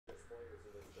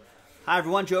Hi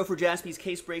everyone, Joe for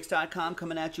JaspysCaseBreaks.com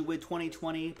coming at you with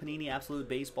 2020 Panini Absolute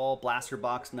Baseball Blaster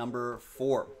Box number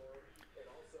 4.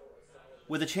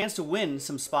 With a chance to win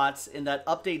some spots in that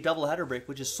update doubleheader break,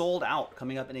 which is sold out,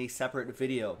 coming up in a separate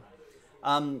video.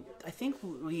 I think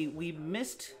we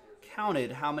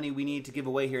miscounted how many we need to give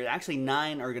away here. Actually,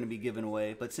 9 are going to be given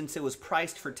away, but since it was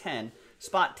priced for 10,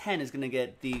 spot 10 is going to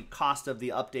get the cost of the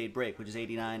update break, which is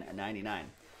 $89.99.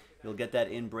 You'll get that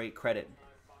in break credit.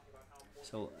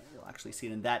 So you'll actually see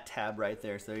it in that tab right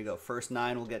there. So there you go. First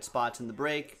 9 will get spots in the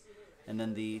break, and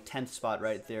then the 10th spot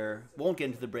right there won't get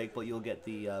into the break, but you'll get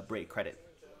the break credit.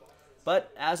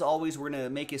 But as always, we're going to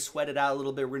make you sweat it out a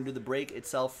little bit. We're going to do the break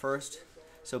itself first.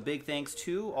 So big thanks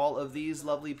to all of these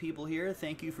lovely people here.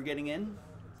 Thank you for getting in.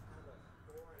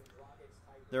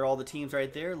 There are all the teams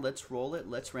right there. Let's roll it.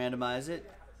 Let's randomize it.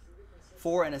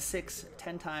 4 and a 6,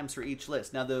 10 times for each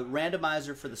list. Now the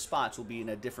randomizer for the spots will be in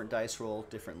a different dice roll,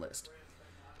 different list.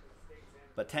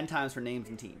 But 10 times for names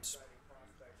and teams.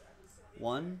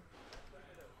 1,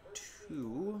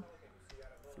 2,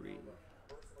 3,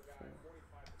 4,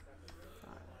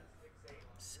 5,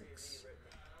 6.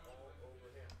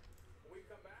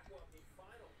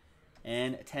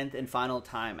 And 10th and final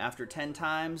time. After 10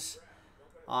 times,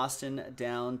 Austin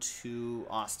down to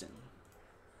Austin.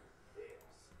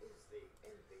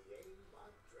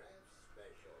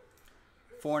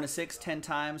 Four and a 6, 10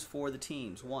 times for the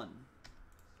teams. 1,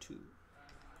 2.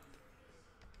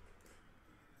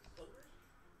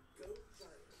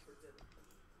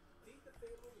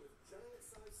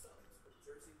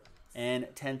 And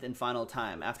 10th and final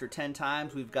time. After 10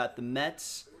 times, we've got the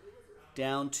Mets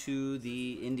down to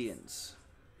the Indians.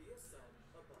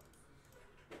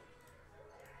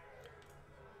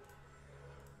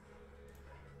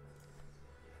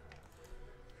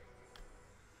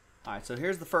 All right, so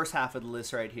here's the first half of the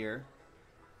list right here.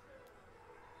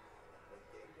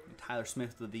 Tyler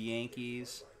Smith with the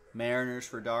Yankees. Mariners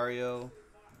for Dario.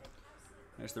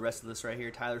 There's the rest of this right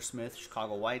here. Tyler Smith,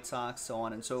 Chicago White Sox, so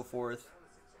on and so forth.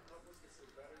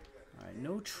 All right,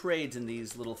 no trades in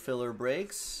these little filler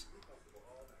breaks.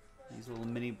 These little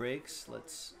mini breaks.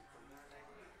 Let's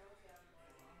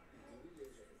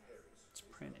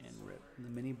print and rip the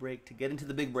mini break to get into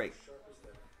the big break.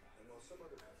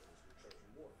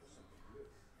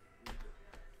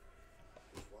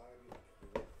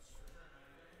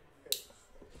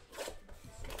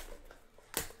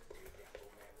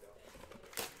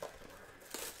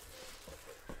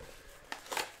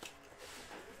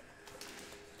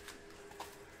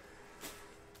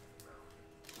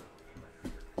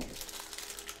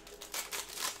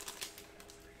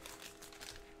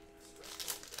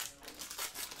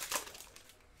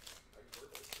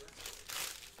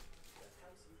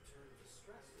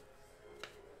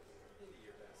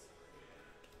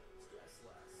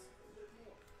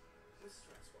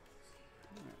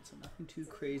 So nothing too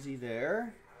crazy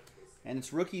there. And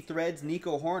it's Rookie Threads,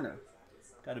 Nico Horner.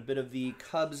 Got a bit of the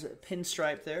Cubs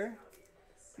pinstripe there.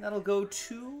 And that'll go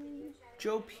to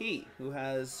Joe P, who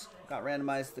has got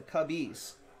randomized the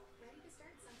Cubbies.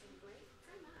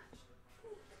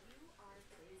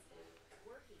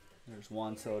 There's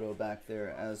Juan Soto back there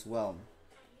as well.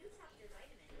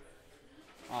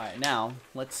 All right, now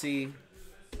let's see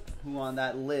who on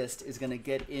that list is going to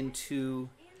get into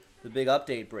the big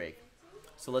update break.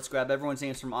 So let's grab everyone's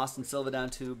names from Austin Silva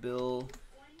down to Bill.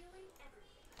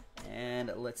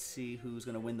 And let's see who's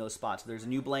going to win those spots. So there's a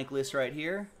new blank list right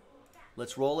here.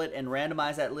 Let's roll it and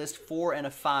randomize that list 4 and a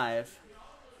 5,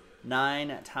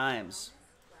 9 times.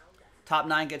 Top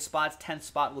 9 get spots. 10th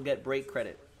spot will get break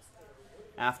credit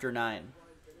after 9.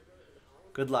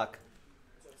 Good luck.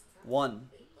 1,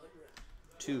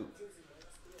 2,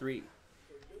 3,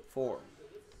 4,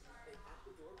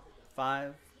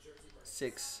 5,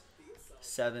 6,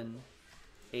 7,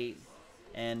 8,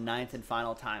 and 9th and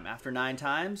final time. After 9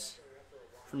 times,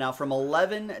 now from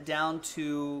 11 down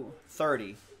to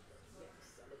 30.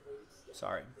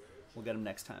 Sorry, we'll get them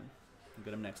next time. We'll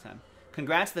get them next time.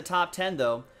 Congrats to the top 10,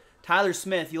 though. Tyler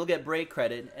Smith, you'll get break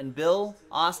credit. And Bill,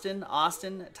 Austin,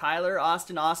 Austin, Tyler,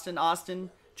 Austin, Austin, Austin,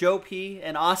 Joe P,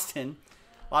 and Austin.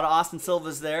 A lot of Austin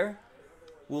Silvas there.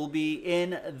 Will be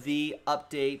in the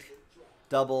update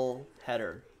double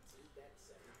header.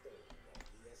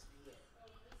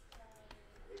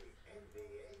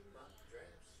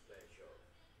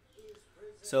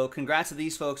 So congrats to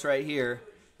these folks right here.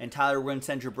 And Tyler, we're going to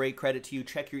send your break credit to you.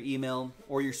 Check your email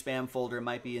or your spam folder. It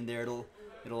might be in there.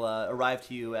 It'll arrive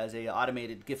to you as a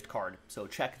automated gift card. So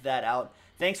check that out.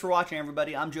 Thanks for watching,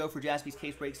 everybody. I'm Joe for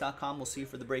JaspysCaseBreaks.com. We'll see you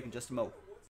for the break in just a moment.